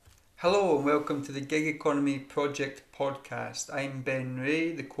Hello and welcome to the Gig Economy Project podcast. I'm Ben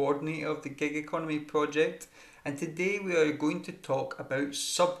Ray, the coordinator of the Gig Economy Project, and today we are going to talk about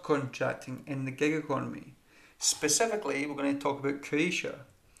subcontracting in the gig economy. Specifically, we're going to talk about Croatia.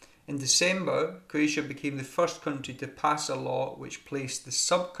 In December, Croatia became the first country to pass a law which placed the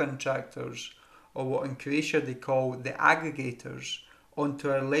subcontractors, or what in Croatia they call the aggregators,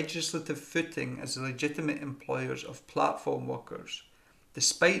 onto a legislative footing as legitimate employers of platform workers,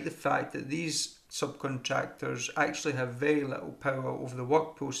 despite the fact that these subcontractors actually have very little power over the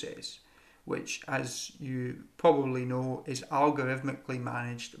work process, which, as you probably know, is algorithmically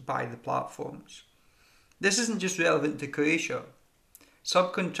managed by the platforms. This isn't just relevant to Croatia.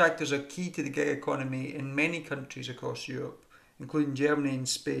 Subcontractors are key to the gig economy in many countries across Europe, including Germany and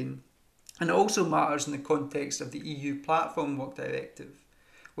Spain, and it also matters in the context of the EU Platform Work Directive,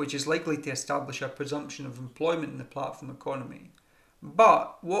 which is likely to establish a presumption of employment in the platform economy.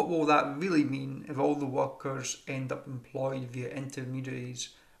 But what will that really mean if all the workers end up employed via intermediaries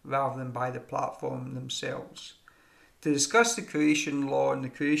rather than by the platform themselves? To discuss the Croatian law and the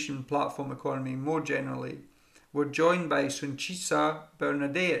Croatian platform economy more generally, we're joined by Sunčica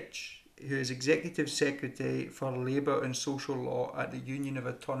Brnardić, who is Executive Secretary for Labour and Social Law at the Union of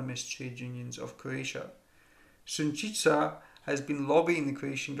Autonomous Trade Unions of Croatia. Sunčica has been lobbying the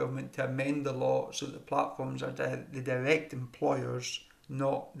Croatian government to amend the law so that the platforms are the direct employers,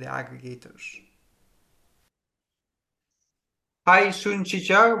 not the aggregators. Hi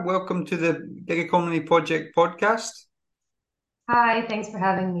Sunčica, welcome to the Gig Economy Project podcast. Hi, thanks for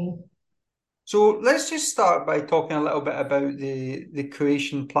having me. So let's just start by talking a little bit about the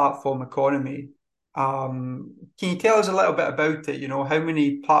Croatian platform economy. Can you tell us a little bit about it? You know, how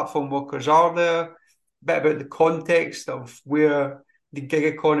many platform workers are there? A bit about the context of where the gig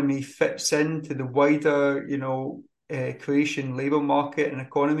economy fits into the wider, Croatian labour market and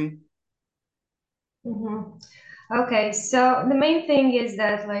economy. hmm Okay, so the main thing is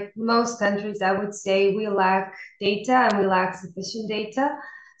that, like most countries, I would say we lack data and we lack sufficient data.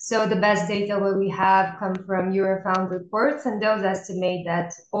 So the best data what we have come from Eurofound reports, and those estimate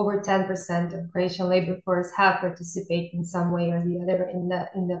that over 10% of Croatian labor force have participated in some way or the other in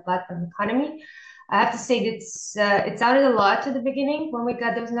the platform economy. I have to say that it sounded a lot at the beginning when we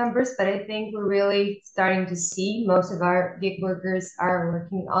got those numbers, but I think we're really starting to see most of our gig workers are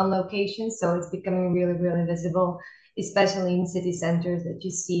working on location, so it's becoming really, really visible, especially in city centers that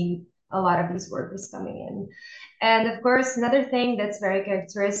you see a lot of these workers coming in. And of course, another thing that's very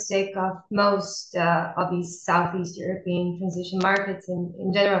characteristic of most of these Southeast European transition markets and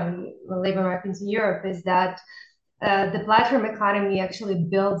in general labor markets in Europe is that the platform economy actually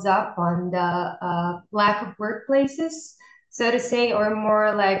builds up on the lack of workplaces, so to say, or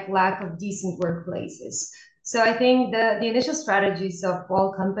more like lack of decent workplaces. So I think the initial strategies of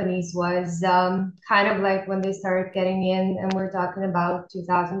all companies was kind of like when they started getting in, and we're talking about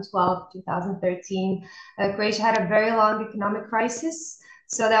 2012, 2013, Croatia had a very long economic crisis.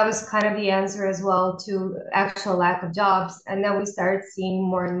 So that was kind of the answer as well to actual lack of jobs. And then we started seeing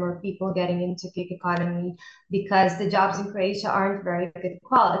more and more people getting into gig economy because the jobs in Croatia aren't very good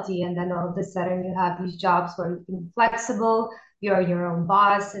quality. And then all of a sudden you have these jobs where you can be flexible, you're your own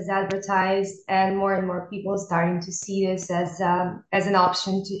boss as advertised, and more people starting to see this as an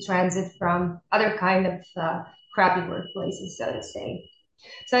option to transit from other kind of crappy workplaces, so to say.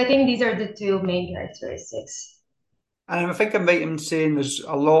 So I think these are the two main characteristics. And I think I'm right in saying there's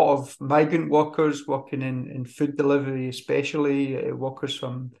a lot of migrant workers working in food delivery, especially workers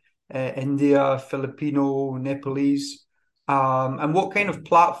from India, Filipino, Nepalese. And what kind of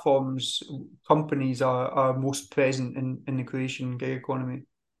platforms companies are most present in the Croatian gig economy?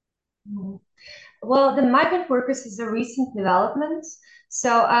 Mhm. Well, the migrant workers is a recent development.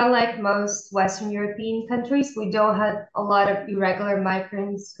 So, unlike most Western European countries, we don't have a lot of irregular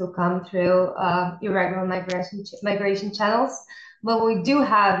migrants who come through irregular migration channels. What we do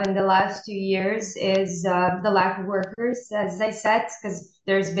have in the last 2 years is the lack of workers, as I said, because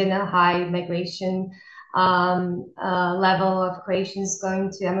there's been a high migration level of Croatians going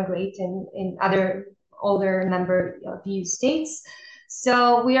to emigrate in other older member of EU states.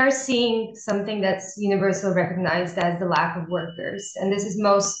 So we are seeing something that's universally recognized as the lack of workers, and this is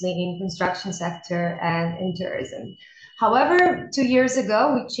mostly in construction sector and in tourism. However, 2 years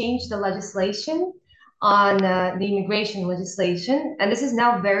ago, we changed the legislation on the immigration legislation, and this is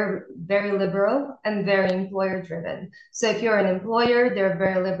now very, very liberal and very employer driven. So if you're an employer, there are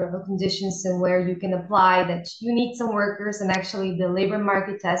very liberal conditions in where you can apply that you need some workers, and actually the labor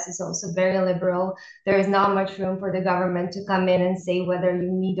market test is also very liberal. There is not much room for the government to come in and say whether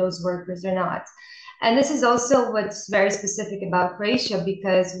you need those workers or not. And this is also what's very specific about Croatia,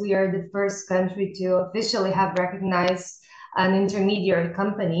 because we are the first country to officially have recognized an intermediary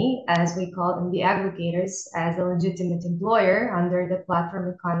company, as we call them, the aggregators, as a legitimate employer under the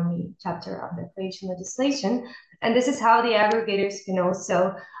platform economy chapter of the Croatian legislation. And this is how the aggregators can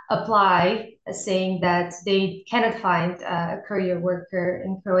also apply, saying that they cannot find a courier worker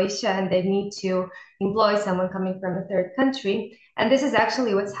in Croatia and they need to employ someone coming from a third country. And this is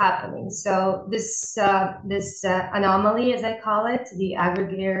actually what's happening. So this anomaly, as I call it, the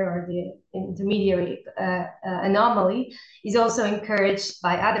aggregator or the intermediary anomaly, is also encouraged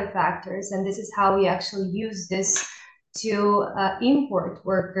by other factors. And this is how we actually use this to import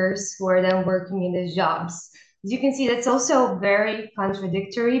workers who are then working in these jobs. As you can see, that's also very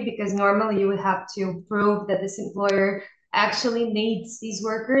contradictory, because normally you would have to prove that this employer actually needs these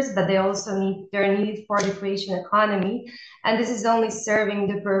workers, but they're needed for the Croatian economy. And this is only serving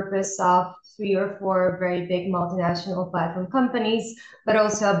the purpose of 3 or 4 very big multinational platform companies, but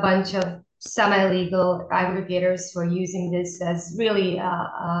also a bunch of semi-legal aggregators who are using this as really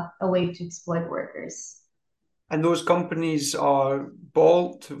a way to exploit workers. And those companies are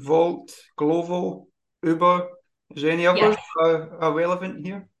Bolt, Volt, Glovo, Uber. Is there any others are relevant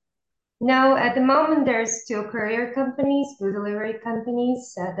here? No, at the moment there's 2 courier companies, food delivery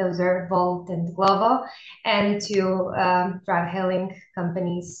companies. Those are Wolt and Glovo, and 2 drive-hailing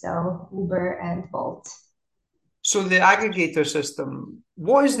companies, so Uber and Bolt. So the aggregator system,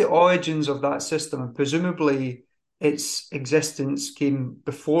 what is the origins of that system? And presumably its existence came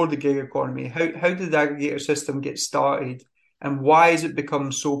before the gig economy. How did the aggregator system get started? And why has it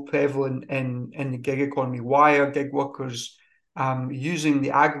become so prevalent in the gig economy? Why are gig workers using the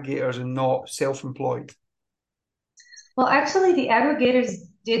aggregators and not self-employed? Well, actually, the aggregators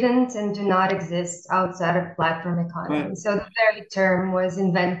didn't and do not exist outside of platform economy. Right. So the very term was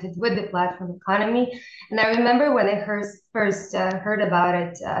invented with the platform economy. And I remember when I first heard about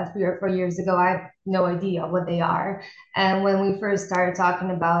it 3 or 4 years ago, I had no idea what they are. And when we first started talking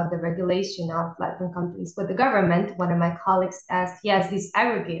about the regulation of platform companies with the government, one of my colleagues asked, yes, these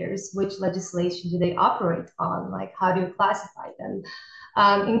aggregators, which legislation do they operate on? Like, how do you classify them?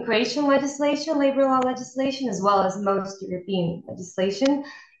 In Croatian legislation, labor law legislation, as well as most European legislation,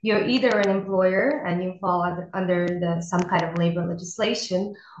 you're either an employer and you fall under some kind of labor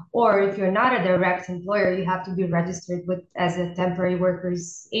legislation, or if you're not a direct employer, you have to be registered as a temporary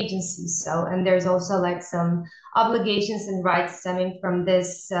workers agency. So, and there's also like some obligations and rights stemming from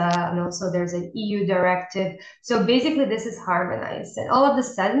this, and also there's an EU directive. So basically, this is harmonized, and all of a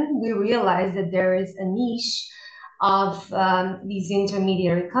sudden we realize that there is a niche of these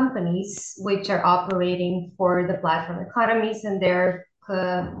intermediary companies which are operating for the platform economies, and they're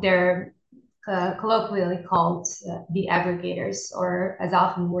colloquially called the aggregators, or as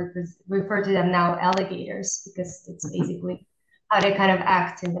often workers refer to them now, alligators, because it's basically how they kind of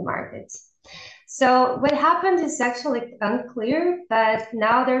act in the market. So what happened is actually unclear, but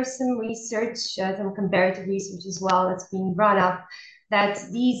now there's some research, some comparative research as well, that's being brought up, that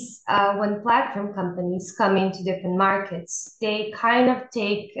these, when platform companies come into different markets, they kind of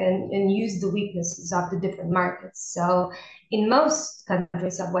take and use the weaknesses of the different markets. So in most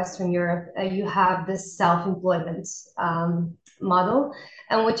countries of Western Europe, you have this self-employment model,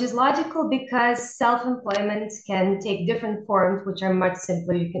 and which is logical because self-employment can take different forms, which are much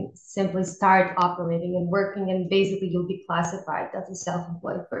simpler. You can simply start operating and working, and basically you'll be classified as a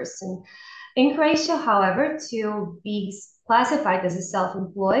self-employed person. In Croatia, however, to be classified as a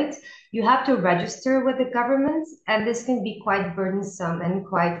self-employed, you have to register with the government, and this can be quite burdensome and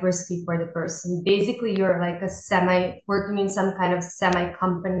quite risky for the person. Basically, you're like working in some kind of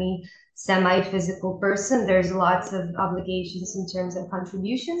semi-company, semi-physical person. There's lots of obligations in terms of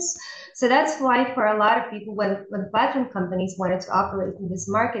contributions. So that's why for a lot of people, when platform companies wanted to operate in this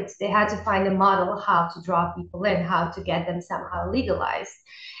market, they had to find a model how to draw people in, how to get them somehow legalized.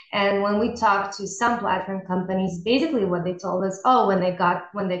 And when we talked to some platform companies, basically what they told us, oh, when they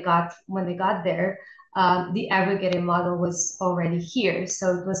got there, the aggregating model was already here,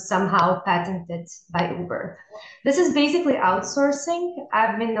 so it was somehow patented by Uber. This is basically outsourcing.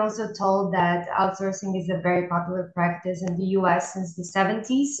 I've been also told that outsourcing is a very popular practice in the US since the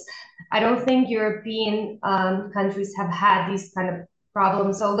 70s. I don't think European countries have had these kind of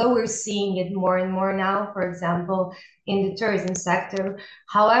problems, although we're seeing it more and more now, for example, in the tourism sector.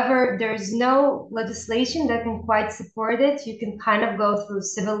 However, there's no legislation that can quite support it. You can kind of go through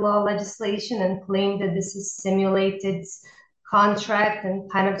civil law legislation and claim that this is simulated contract and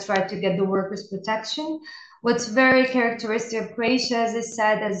kind of try to get the workers' protection. What's very characteristic of Croatia, as I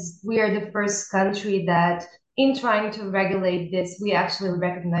said, is we are the first country that in trying to regulate this, we actually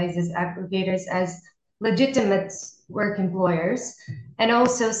recognize these aggregators as legitimate work employers, and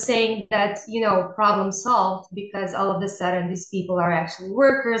also saying that, problem solved because all of a sudden these people are actually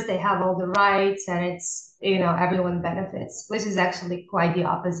workers, they have all the rights, and it's, everyone benefits, which is actually quite the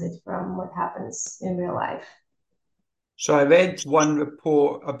opposite from what happens in real life. So I read one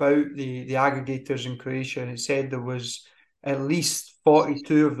report about the aggregators in Croatia, and it said there was at least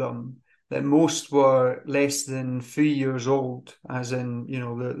 42 of them, that most were less than 3 years old, as in,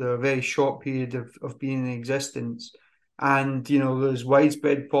 the very short period of being in existence. And, there's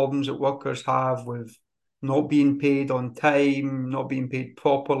widespread problems that workers have with not being paid on time, not being paid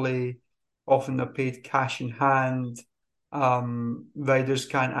properly. Often they're paid cash in hand. Riders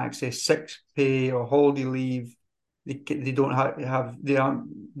can't access sick pay or holiday leave. They don't have they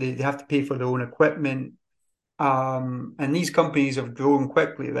have to pay for their own equipment. And these companies have grown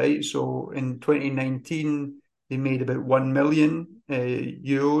quickly, right? So in 2019, they made about 1 million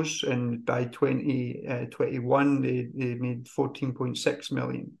euros, and by 2021, they made 14.6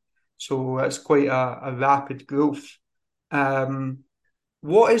 million. So that's quite a rapid growth. Um,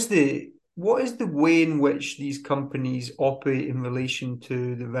 what is the way in which these companies operate in relation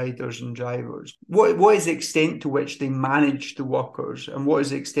to the riders and drivers? What is the extent to which they manage the workers, and what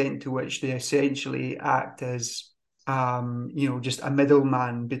is the extent to which they essentially act as just a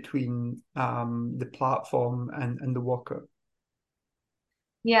middleman between the platform and the worker?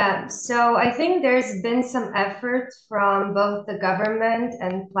 Yeah, so I think there's been some effort from both the government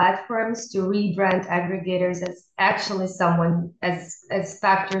and platforms to rebrand aggregators as actually someone as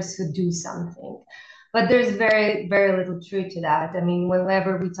factors who do something. But there's very, very little truth to that. I mean,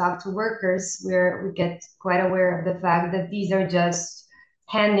 whenever we talk to workers, we get quite aware of the fact that these are just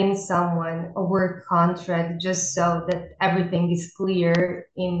handing someone a work contract just so that everything is clear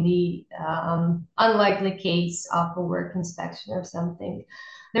in the unlikely case of a work inspection or something.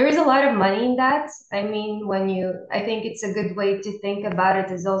 There is a lot of money in that. I mean, I think it's a good way to think about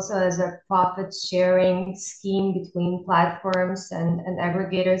it is also as a profit sharing scheme between platforms and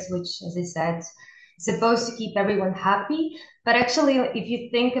aggregators, which, as I said, is supposed to keep everyone happy. But actually, if you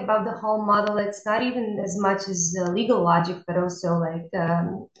think about the whole model, it's not even as much as legal logic, but also like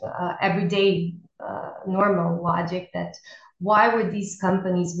everyday normal logic that why would these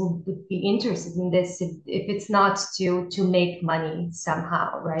companies would be interested in this if it's not to make money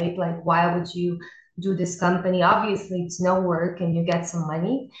somehow, right? Like, why would you do this company? Obviously, it's no work and you get some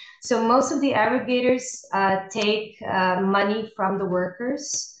money. So most of the aggregators take money from the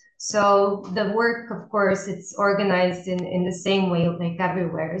workers. So the work, of course, it's organized in the same way like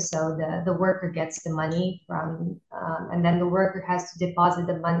everywhere. So the worker gets the money from, and then the worker has to deposit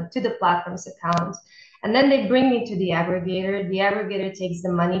the money to the platform's account. And then they bring me to the aggregator. The aggregator takes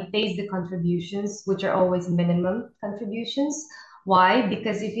the money, pays the contributions, which are always minimum contributions. Why?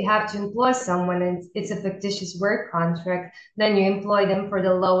 Because if you have to employ someone and it's a fictitious work contract, then you employ them for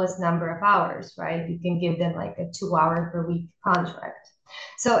the lowest number of hours, right? You can give them like a 2 hour per week contract.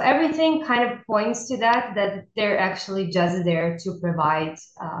 So everything kind of points to that they're actually just there to provide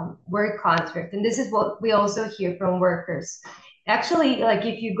work contract. And this is what we also hear from workers. Actually, like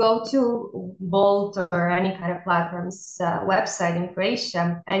if you go to Wolt or any kind of platform's website in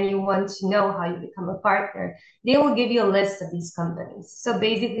Croatia and you want to know how you become a partner, they will give you a list of these companies. So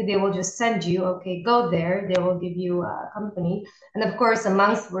basically, they will just send you, okay, go there. They will give you a company. And of course,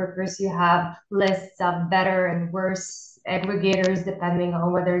 amongst workers, you have lists of better and worse aggregators, depending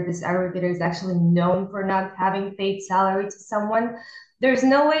on whether this aggregator is actually known for not having paid salary to someone. There's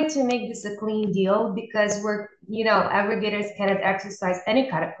no way to make this a clean deal because aggregators cannot exercise any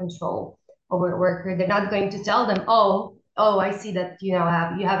kind of control over a worker. They're not going to tell them, oh, I see that you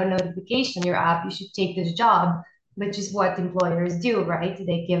have a notification in your app, you should take this job, which is what employers do, right?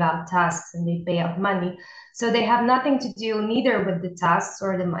 They give out tasks and they pay out money. So they have nothing to do neither with the tasks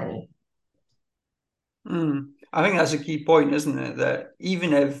or the money. I think that's a key point, isn't it? That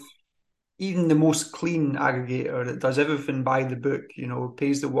even the most clean aggregator that does everything by the book,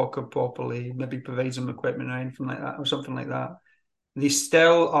 pays the worker properly, maybe provides them equipment or anything like that, or something like that, they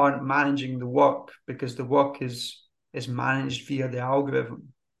still aren't managing the work because the work is managed via the algorithm.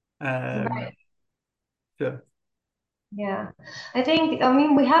 Right. Yeah. Yeah, I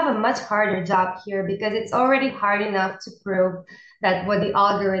mean, we have a much harder job here because it's already hard enough to prove that what the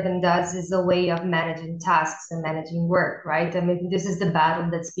algorithm does is a way of managing tasks and managing work, right? I mean, this is the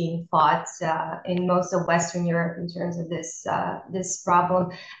battle that's being fought in most of Western Europe in terms of this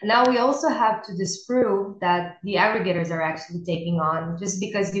problem. And now we also have to disprove that the aggregators are actually taking on. Just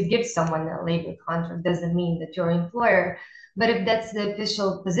because you give someone a labor contract doesn't mean that you're an employer. But if that's the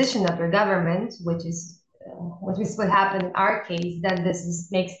official position of your government, which is would happen in our case, then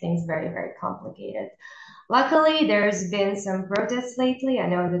makes things very, very complicated. Luckily, there's been some protests lately. I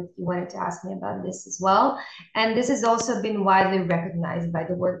know that you wanted to ask me about this as well. And this has also been widely recognized by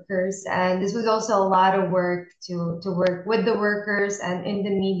the workers. And this was also a lot of work to work with the workers and in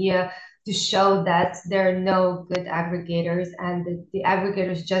the media to show that there are no good aggregators and that the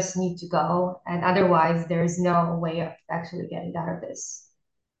aggregators just need to go. And otherwise, there's no way of actually getting out of this.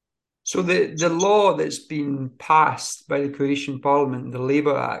 So the law that's been passed by the Croatian Parliament, the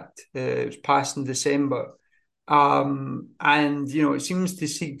Labour Act, it was passed in December, and it seems to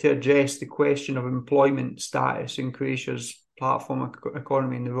seek to address the question of employment status in Croatia's platform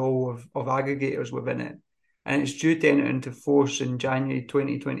economy and the role of aggregators within it, and it's due to enter into force in January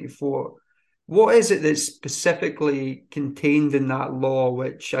 2024. What is it that's specifically contained in that law,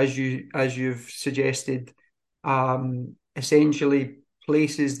 which, as you've suggested, essentially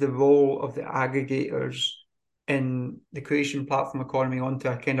places the role of the aggregators in the Croatian platform economy onto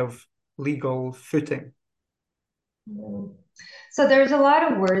a kind of legal footing? So there's a lot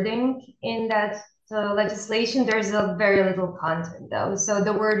of wording in that legislation. There's a very little content though. So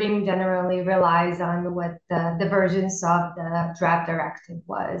the wording generally relies on what the versions of the draft directive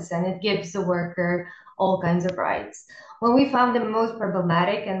was, and it gives the worker all kinds of rights. What we found the most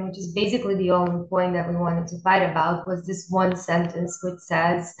problematic, and which is basically the only point that we wanted to fight about, was this one sentence which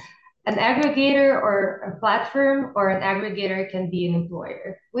says, an aggregator or a platform or an aggregator can be an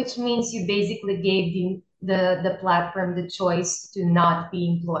employer, which means you basically gave the platform the choice to not be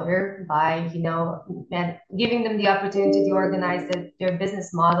employer by, and giving them the opportunity to organize their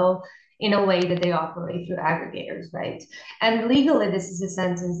business model in a way that they operate through aggregators, right? And legally, this is a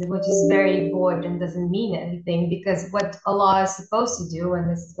sentence which is very void and doesn't mean anything, because what a law is supposed to do,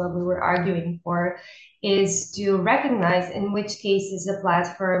 and this is what we were arguing for, is to recognize in which cases a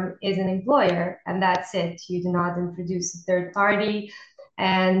platform is an employer, and that's it. You do not introduce a third party.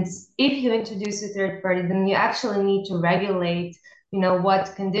 And if you introduce a third party, then you actually need to regulate,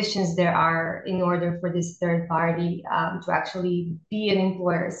 what conditions there are in order for this third party to actually be an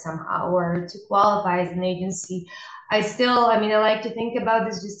employer somehow or to qualify as an agency. I like to think about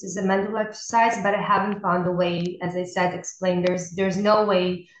this just as a mental exercise, but I haven't found a way, as I said, explained. There's no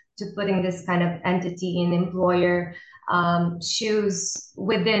way to putting this kind of entity in employer shoes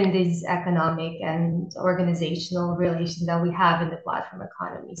within these economic and organizational relations that we have in the platform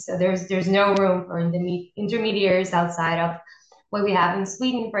economy. So there's no room for intermediaries outside of what we have in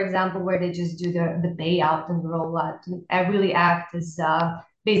Sweden, for example, where they just do the payout and the rollout and really act as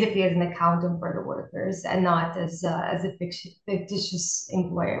basically as an accountant for the workers and not as a fictitious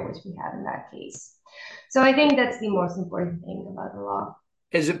employer, which we have in that case. So I think that's the most important thing about the law.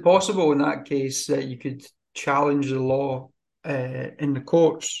 Is it possible in that case that you could challenge the law in the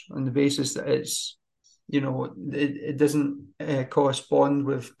courts on the basis that it doesn't correspond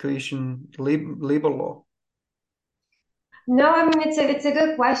with Croatian labor law? No, it's a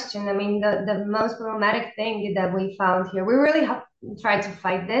good question. The most problematic thing that we found here, we really have tried to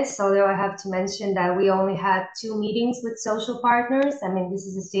fight this, although I have to mention that we only had 2 meetings with social partners. This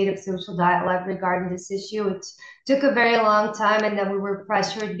is a state of social dialogue regarding this issue. It took a very long time, and then we were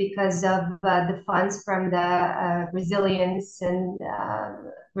pressured because of the funds from the Resilience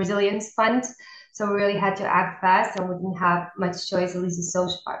Fund. So we really had to act fast, and we didn't have much choice, at least the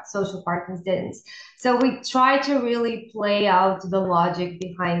social partners didn't. So we tried to really play out the logic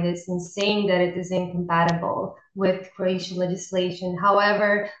behind this and saying that it is incompatible with Croatian legislation.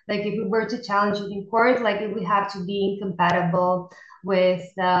 However, if we were to challenge it in court, it would have to be incompatible with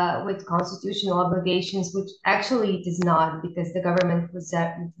constitutional obligations, which actually it is not, because the government was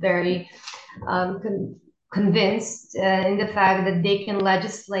very convinced in the fact that they can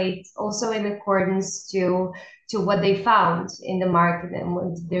legislate also in accordance to what they found in the market and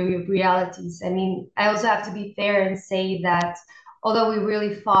what the realities. I also have to be fair and say that although we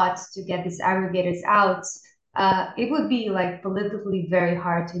really fought to get these aggregators out, it would be politically very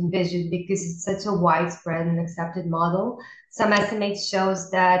hard to envision because it's such a widespread and accepted model. Some estimates shows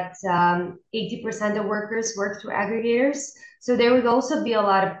that 80% of workers work through aggregators. So there would also be a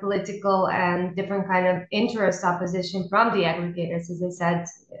lot of political and different kind of interest opposition from the aggregators.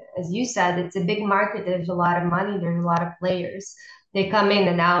 As you said, it's a big market. There's a lot of money. There's a lot of players. They come in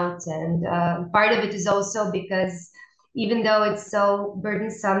and out. And part of it is also because even though it's so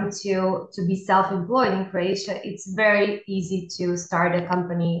burdensome to be self-employed in Croatia, it's very easy to start a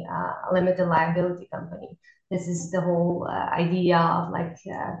company, a limited liability company. This is the whole idea of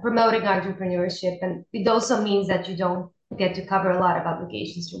promoting entrepreneurship. And it also means that you don't get to cover a lot of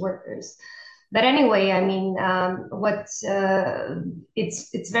obligations to workers. But anyway,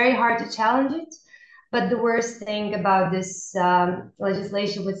 it's very hard to challenge it. But the worst thing about this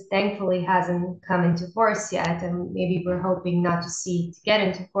legislation, which thankfully hasn't come into force yet, and maybe we're hoping not to see it get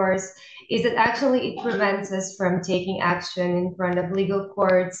into force, is that actually it prevents us from taking action in front of legal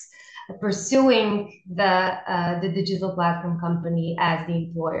courts, pursuing the digital platform company as the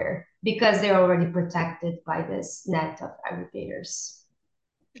employer, because they're already protected by this net of aggregators.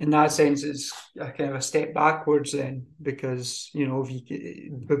 In that sense, it's a kind of a step backwards then, because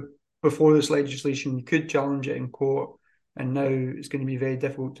if before this legislation you could challenge it in court, and now it's going to be very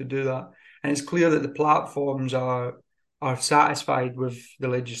difficult to do that. And it's clear that the platforms are satisfied with the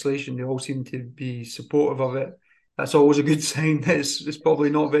legislation. They all seem to be supportive of it. That's always a good sign that it's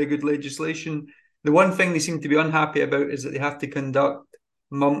probably not very good legislation. The one thing they seem to be unhappy about is that they have to conduct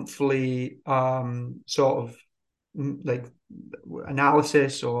monthly sort of like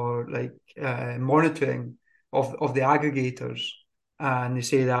analysis or like monitoring of the aggregators, and they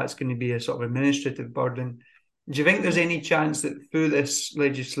say that's going to be a sort of administrative burden. Do you think there's any chance that through this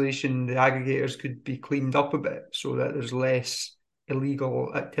legislation the aggregators could be cleaned up a bit so that there's less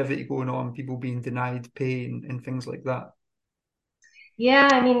illegal activity going on, people being denied pay and things like that? Yeah,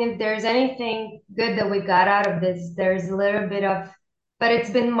 I mean, if there's anything good that we got out of this, there's a little bit of, but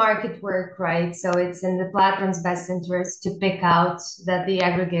it's been market work, right? So it's in the platform's best interest to pick out that the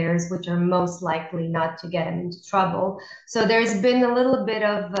aggregators, which are most likely not to get them into trouble. So there's been a little bit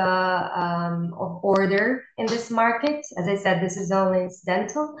of order in this market. As I said, this is only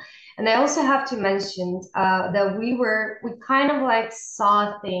incidental. And I also have to mention that we kind of like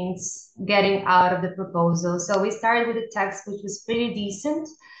saw things getting out of the proposal. So we started with a text which was pretty decent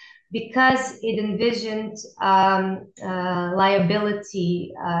because it envisioned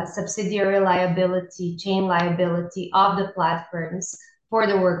liability, subsidiary liability, chain liability of the platforms for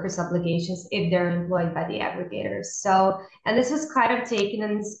the workers' obligations if they're employed by the aggregators. So, and this was kind of taken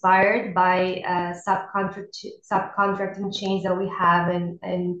and inspired by subcontracting chains that we have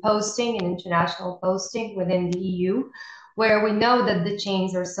in posting and international posting within the EU, where we know that the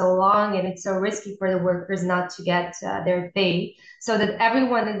chains are so long and it's so risky for the workers not to get their pay, so that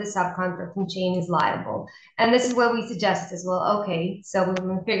everyone in the subcontracting chain is liable. And this is what we suggest as well. Okay, so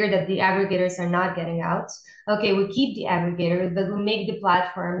we figure that the aggregators are not getting out. Okay, we keep the aggregator, but we make the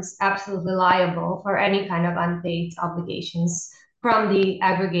platforms absolutely liable for any kind of unpaid obligations from the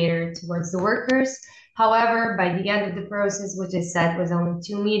aggregator towards the workers. However, by the end of the process, which I said was only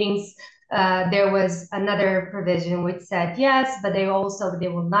 2 meetings, there was another provision which said yes, but they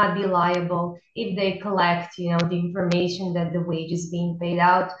will not be liable if they collect, the information that the wage is being paid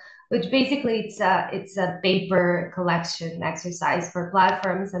out. Which basically it's a paper collection exercise for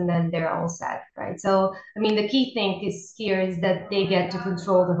platforms, and then they're all set, right? So I mean, the key thing here is that they get to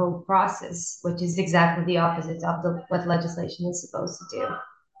control the whole process, which is exactly the opposite of what legislation is supposed to do.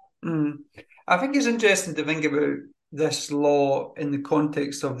 Mm. I think it's interesting to think about this law in the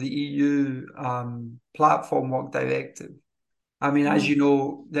context of the EU Platform Work Directive. I mean, as you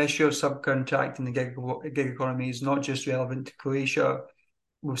know, the issue of subcontracting the gig economy is not just relevant to Croatia.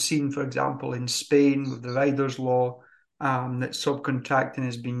 We've seen, for example, in Spain with the riders law, that subcontracting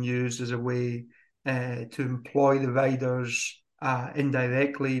has been used as a way to employ the riders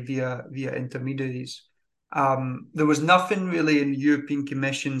indirectly via intermediaries. There was nothing really in the European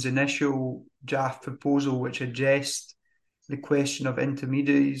Commission's initial draft proposal which addressed the question of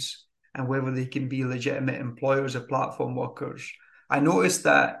intermediaries and whether they can be legitimate employers of platform workers. I noticed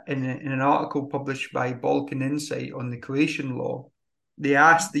that in an article published by Balkan Insight on the Croatian law, they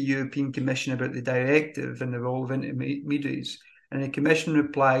asked the European Commission about the directive and the role of intermediaries, and the Commission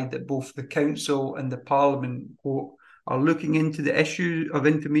replied that both the Council and the Parliament, quote, are looking into the issue of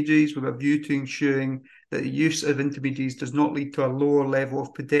intermediaries with a view to ensuring that the use of intermediaries does not lead to a lower level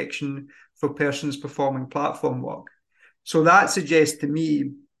of protection for persons performing platform work. So that suggests to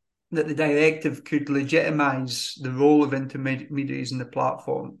me that the directive could legitimise the role of intermediaries in the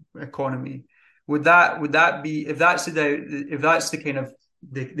platform economy. Would that be, if that's the kind of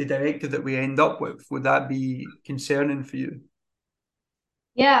the directive that we end up with, would that be concerning for you?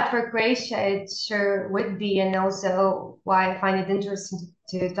 Yeah, for Croatia, it sure would be, and also why I find it interesting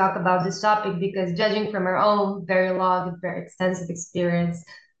to talk about this topic, because judging from our own very long and very extensive experience,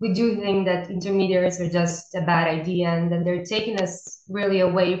 we do think that intermediaries are just a bad idea, and that they're taking us really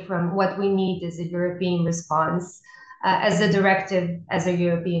away from what we need as a European response, as a directive, as a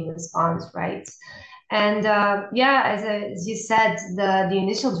European response, right? And yeah, as you said, the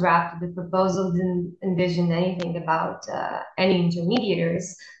initial draft of the proposal didn't envision anything about any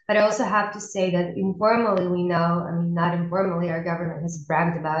intermediaries. But I also have to say that informally, we know, I mean, not informally, our government has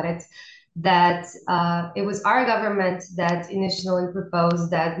bragged about it, that it was our government that initially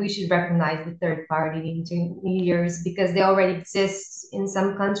proposed that we should recognize the third-party intermediaries because they already exist in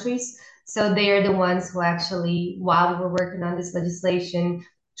some countries. So they are the ones who actually, while we were working on this legislation,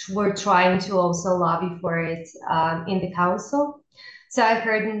 were trying to also lobby for it in the council. So I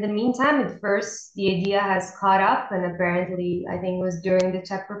heard in the meantime, at first, the idea has caught up, and apparently, I think it was during the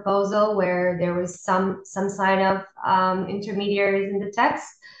Czech proposal where there was some sign of intermediaries in the text.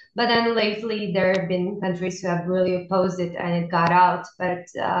 But then lately, there have been countries who have really opposed it, and it got out. But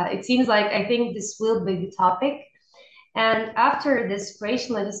it seems like I think this will be the topic. And after this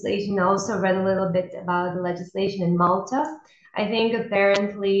Croatian legislation, I also read a little bit about the legislation in Malta. I think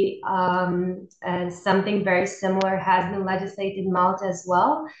apparently something very similar has been legislated in Malta as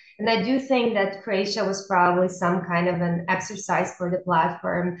well. And I do think that Croatia was probably some kind of an exercise for the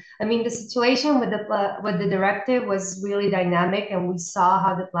platform. I mean, the situation with the directive was really dynamic, and we saw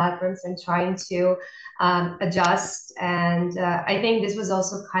how the platforms are trying to adjust. And I think this was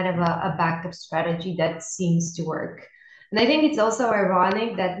also kind of a backup strategy that seems to work. And I think it's also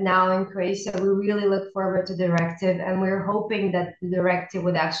ironic that now in Croatia, we really look forward to the directive, and we're hoping that the directive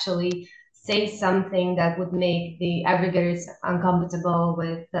would actually say something that would make the aggregators uncomfortable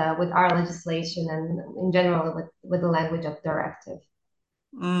with our legislation and in general with the language of directive.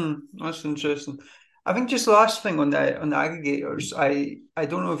 That's interesting. I think just the last thing on the aggregators, I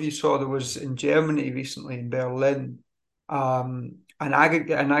don't know if you saw there was in Germany recently in Berlin, an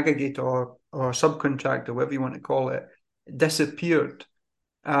aggregator or a subcontractor, whatever you want to call it, disappeared.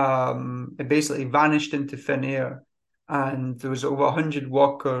 It basically vanished into thin air, and there was over 100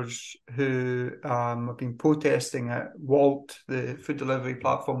 workers who have been protesting at Wolt, the food delivery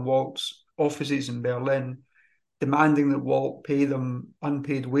platform Wolt's offices in Berlin, demanding that Wolt pay them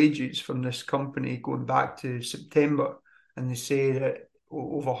unpaid wages from this company going back to September. And they say that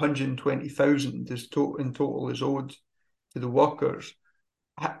over 120,000 in total is owed to the workers.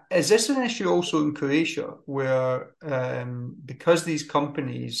 Is this an issue also in Croatia where because these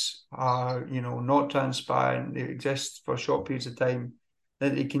companies are, not transparent, they exist for short periods of time,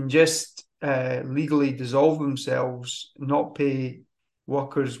 that they can just legally dissolve themselves, not pay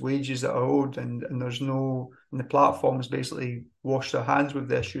workers' wages that are owed, and the platforms basically wash their hands with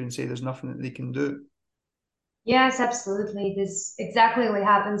the issue and say there's nothing that they can do? Yes, absolutely. This exactly what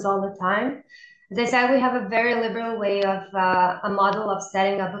happens all the time. As I said, we have a very liberal way of a model of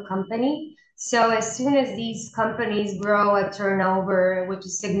setting up a company. So as soon as these companies grow a turnover, which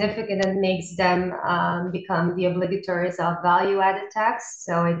is significant and makes them become the obligators of value-added tax,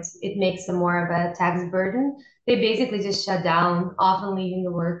 so it makes them more of a tax burden. They basically just shut down, often leaving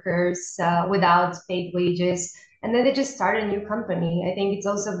the workers without paid wages, and then they just start a new company. I think it's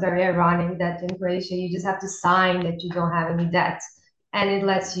also very ironic that in Croatia, you just have to sign that you don't have any debt. And it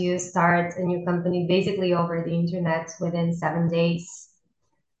lets you start a new company basically over the internet within 7 days.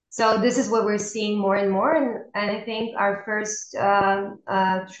 So this is what we're seeing more and more. And I think our first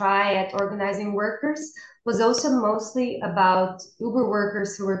try at organizing workers was also mostly about Uber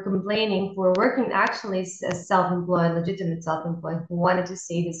workers who were complaining, who were working actually as self-employed, legitimate self-employed, who wanted to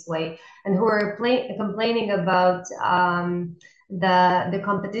stay this way, and who were complaining about the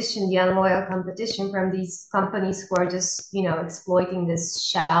competition, the unloyal competition from these companies who are just, exploiting this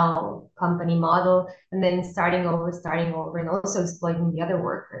shell company model and then starting over, and also exploiting the other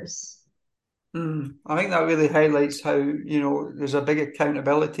workers. I think that really highlights how, there's a big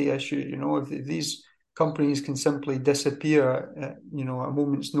accountability issue. If these companies can simply disappear at, a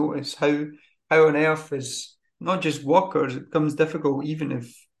moment's notice, how on earth is not just workers, it becomes difficult even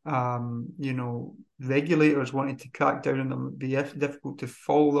if, regulators wanted to crack down on them, it'd be difficult to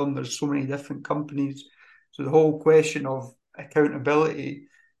follow them. There's so many different companies. So the whole question of accountability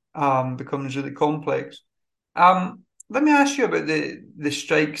becomes really complex. Let me ask you about the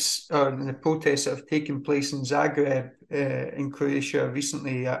strikes or the protests that have taken place in Zagreb, in Croatia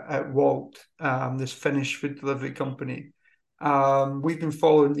recently at Wolt, this Finnish food delivery company. We've been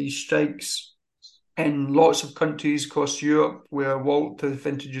following these strikes in lots of countries across Europe where Wolt have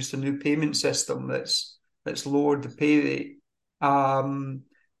introduced a new payment system that's lowered the pay rate. Can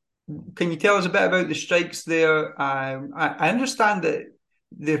you tell us a bit about the strikes there? I understand that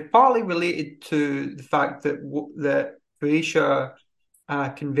they're partly related to the fact that Croatia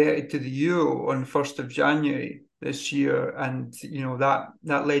converted to the euro on 1st of January this year, and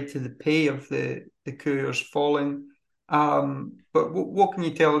that led to the pay of the couriers falling. But what can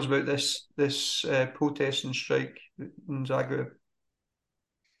you tell us about this protest and strike in Zagreb?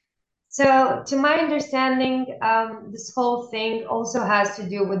 So, to my understanding, this whole thing also has to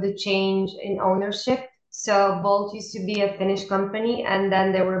do with the change in ownership. So Wolt used to be a Finnish company, and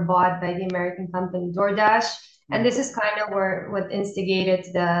then they were bought by the American company DoorDash. And this is kind of what instigated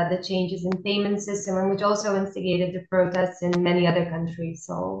the changes in payment system, and which also instigated the protests in many other countries.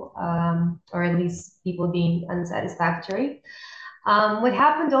 So, or at least people being unsatisfactory. What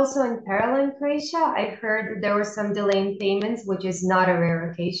happened also in parallel in Croatia, I heard that there was some delay in payments, which is not a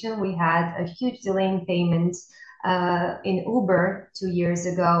rare occasion. We had a huge delay in payments in Uber 2 years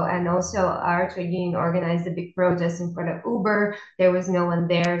ago, and also our trade union organized a big protest in front of Uber. There was no one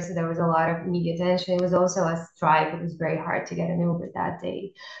there, so there was a lot of media attention. It was also a strike. It was very hard to get an Uber that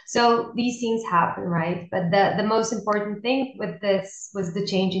day. So these things happen, right? But the most important thing with this was the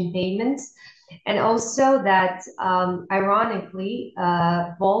change in payments. And also that, ironically,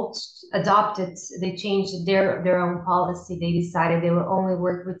 Wolt adopted, they changed their own policy. They decided they will only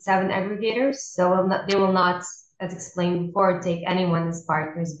work with 7 aggregators. So they will not, as explained before, take anyone as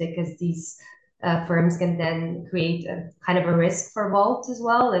partners because these firms can then create a kind of a risk for Wolt as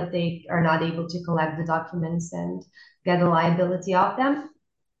well if they are not able to collect the documents and get a liability off them.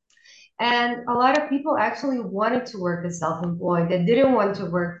 And a lot of people actually wanted to work as self-employed. They didn't want to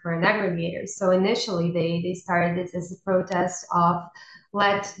work for an aggregator. So initially they started this as a protest of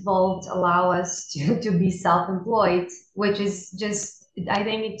let Volt allow us to be self-employed, which is just, I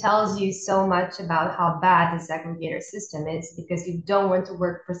think it tells you so much about how bad this aggregator system is because you don't want to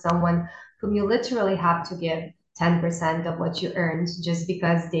work for someone whom you literally have to give 10% of what you earned just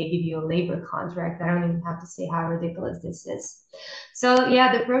because they give you a labor contract. I don't even have to say how ridiculous this is. So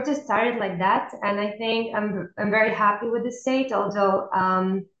yeah, the protest started like that, and I think I'm very happy with the state. Although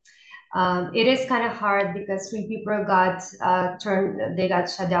it is kind of hard because 3 people got they got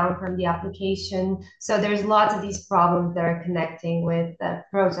shut down from the application. So there's lots of these problems that are connecting with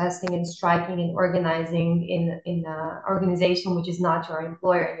protesting and striking and organizing in an organization which is not your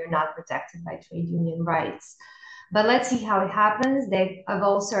employer and you're not protected by trade union rights. But let's see how it happens. They have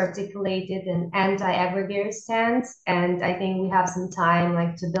also articulated an anti-aggregator stance, and I think we have some time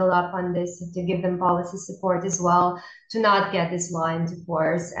like to build up on this, to give them policy support as well, to not get this law into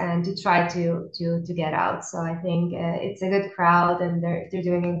force and to try to get out. So I think it's a good crowd and they're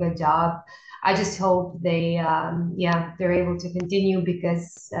doing a good job. I just hope they're able to continue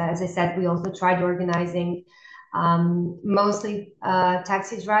because as I said, we also tried organizing mostly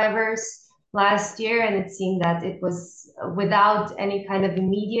taxi drivers last year, and it seemed that it was without any kind of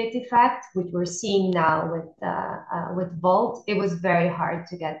immediate effect, which we're seeing now with Wolt. It was very hard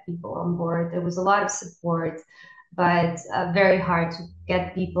to get people on board. There was a lot of support, but very hard to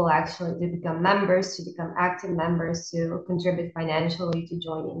get people actually to become members, to become active members, to contribute financially, to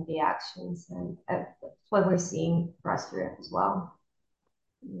join in the actions, and that's what we're seeing across Europe as well.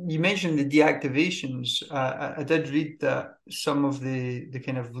 You mentioned the deactivations. I did read that some of the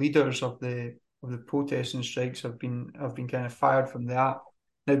kind of leaders of the protests and strikes have been kind of fired from the app.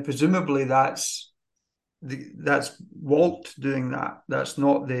 Now, presumably that's Wolt doing that. That's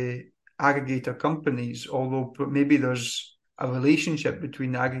not the aggregator companies. Although maybe there's a relationship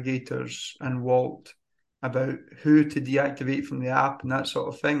between aggregators and Wolt about who to deactivate from the app and that sort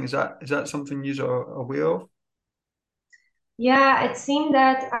of thing. Is that something you are aware of? Yeah, it seemed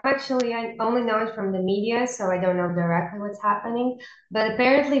that actually I only know it from the media, so I don't know directly what's happening. But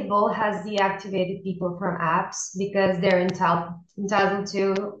apparently, Volt has deactivated people from apps because they're entitled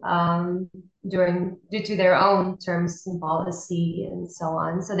to due to their own terms and policy and so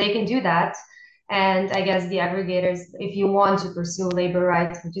on. So they can do that. And I guess the aggregators, if you want to pursue labor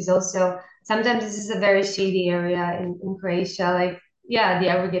rights, which is also sometimes this is a very shady area in Croatia, like yeah, the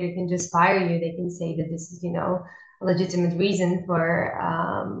aggregator can just fire you. They can say that this is, a legitimate reason for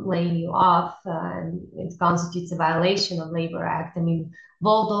laying you off, and it constitutes a violation of Labor Act. I mean,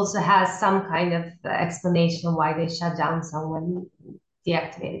 Volt also has some kind of explanation why they shut down someone,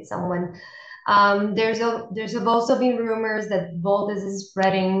 deactivated someone. There's also been rumors that Volt is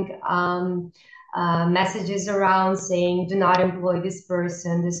spreading messages around saying, do not employ this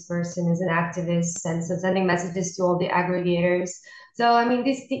person is an activist, and so sending messages to all the aggregators. So, I mean,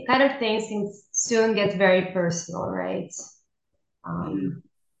 these kind of things can soon get very personal, right?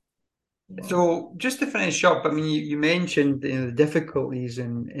 Yeah. So just to finish up, I mean, you mentioned the difficulties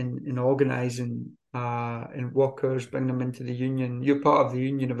in organising and workers, bring them into the union. You're part of the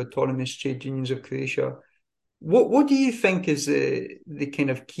Union of Autonomous Trade Unions of Croatia. What do you think is the kind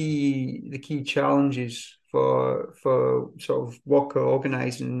of key challenges for sort of worker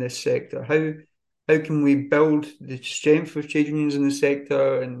organising in this sector? How can we build the strength of trade unions in the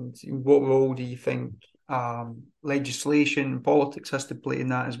sector, and what role do you think legislation and politics has to play in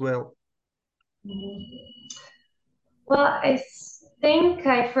that as well? Well, think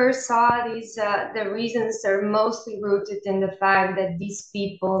I first saw these, the reasons are mostly rooted in the fact that these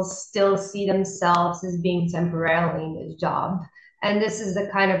people still see themselves as being temporarily in this job. And this is the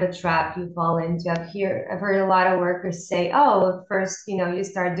kind of a trap you fall into. I've heard a lot of workers say, oh, at first, you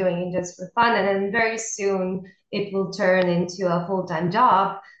start doing it just for fun, and then very soon it will turn into a full-time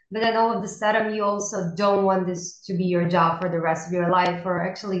job. But then all of a sudden, you also don't want this to be your job for the rest of your life, or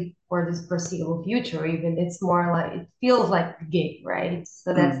actually for this foreseeable future. Even it's more like it feels like the gig, right?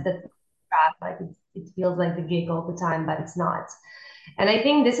 So that's Mm. the trap. Like it feels like the gig all the time, but it's not. And I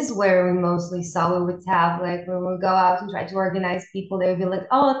think this is where we mostly saw we would have like when we go out and try to organize people, they would be like,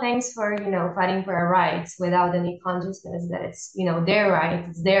 "Oh, thanks for fighting for our rights," without any consciousness that it's their right,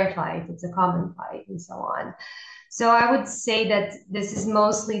 it's their fight, it's a common fight, and so on. So I would say that this is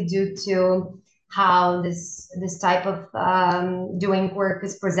mostly due to how this type of doing work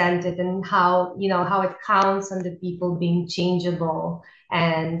is presented, and how it counts on the people being changeable,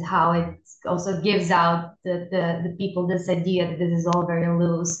 and how it also gives out the people this idea that this is all very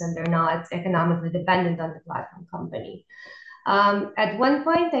loose and they're not economically dependent on the platform company. At one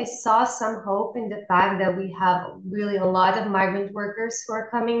point, I saw some hope in the fact that we have really a lot of migrant workers who are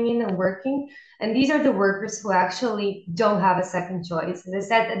coming in and working. And these are the workers who actually don't have a second choice. As I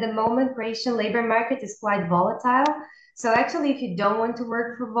said, at the moment, Croatian labor market is quite volatile. So actually, if you don't want to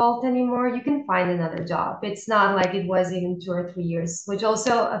work for Wolt anymore, you can find another job. It's not like it was even 2 or 3 years, which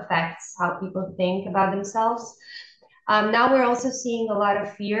also affects how people think about themselves. Now we're also seeing a lot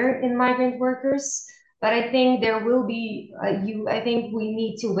of fear in migrant workers, but I think there will be I think we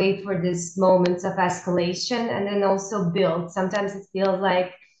need to wait for this moments of escalation and then also build. Sometimes it feels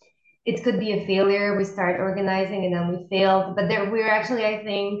like it could be a failure. We start organizing and then we failed, but we're actually, I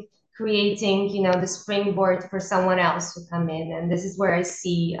think, creating, the springboard for someone else to come in. And this is where I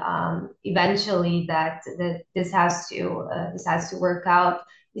see eventually that this has to work out.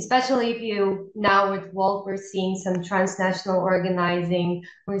 Especially if you now with Wolt, we're seeing some transnational organizing,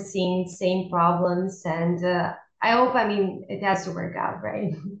 we're seeing same problems, and I hope, I mean, it has to work out,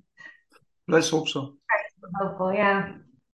 right? Let's hope so. Hopeful, yeah.